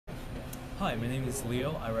Hi, my name is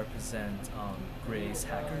Leo. I represent Gray's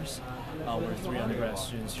Hackers. We're three undergrad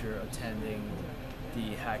students here attending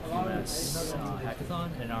the HackUMass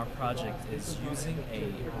hackathon, and our project is using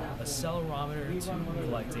a accelerometer to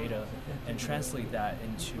collect data and translate that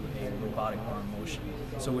into a robotic arm motion.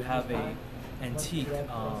 So we have a antique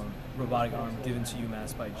robotic arm given to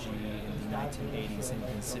UMass by GE in the 1980s, and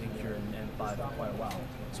been sitting here in M5 for quite a while.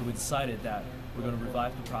 So we decided that we're going to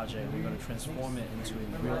revive the project. We're going to transform it into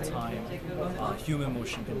a real-time human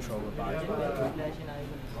motion control robotic arm.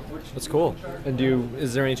 That's cool. And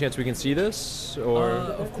is there any chance we can see this? Or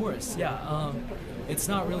Of course, yeah. It's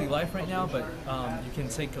not really live right now, but you can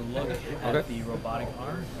take a look at the robotic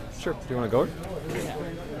arm. Sure. Do you want to go? Yeah.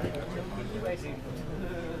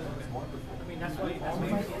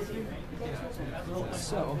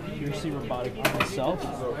 So here's the robotic arm itself.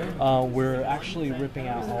 We're actually ripping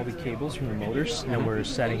out all the cables from the motors, and we're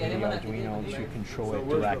setting the Arduino to control it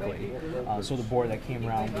directly. So the board that came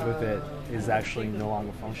around with it is actually no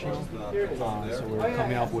longer functional. So we're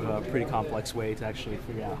coming up with a pretty complex way to actually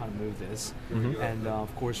figure out how to move this. And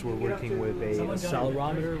of course, we're working with a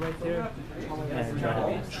accelerometer right there,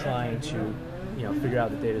 and trying to figure out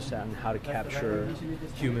the data set and how to capture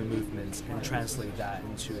human movements and translate that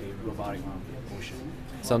into a robotic arm motion.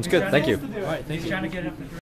 Sounds good. Thank you. All right, thank you.